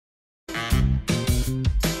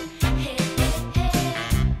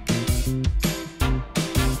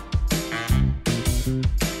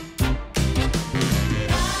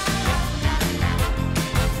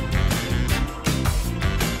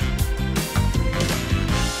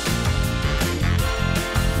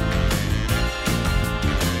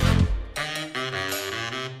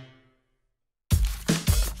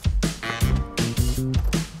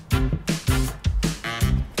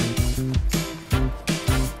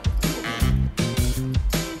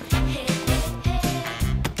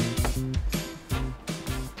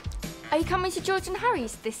Are you coming to George and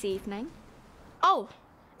Harry's this evening? Oh,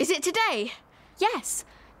 is it today? Yes.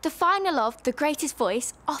 The final of The Greatest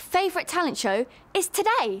Voice, our favourite talent show, is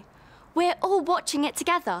today. We're all watching it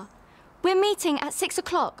together. We're meeting at 6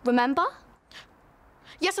 o'clock, remember?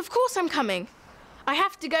 Yes, of course I'm coming. I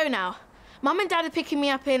have to go now. Mum and Dad are picking me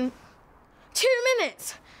up in 2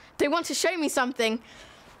 minutes. They want to show me something.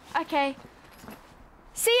 OK.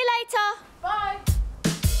 See you later. Bye.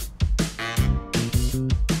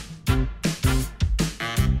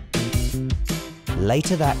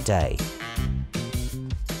 Later that day.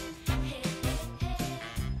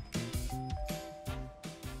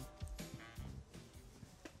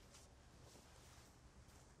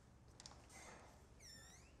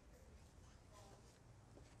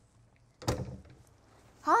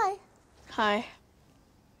 Hi. Hi.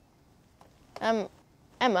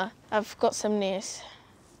 Emma, I've got some news.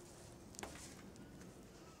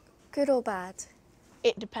 Good or bad?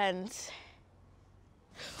 It depends.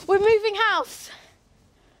 We're moving house.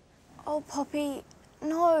 Oh, Poppy,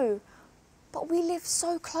 no. But we live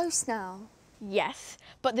so close now. Yes,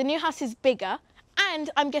 but the new house is bigger and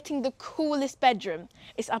I'm getting the coolest bedroom.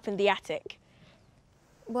 It's up in the attic.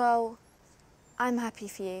 Well, I'm happy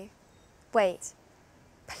for you. Wait,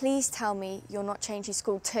 please tell me you're not changing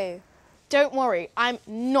school too. Don't worry, I'm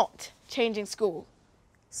not changing school.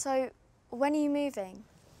 So, when are you moving?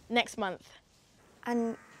 Next month.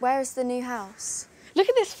 And where is the new house? Look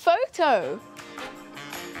at this photo.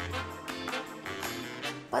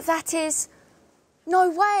 But that is... No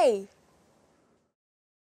way!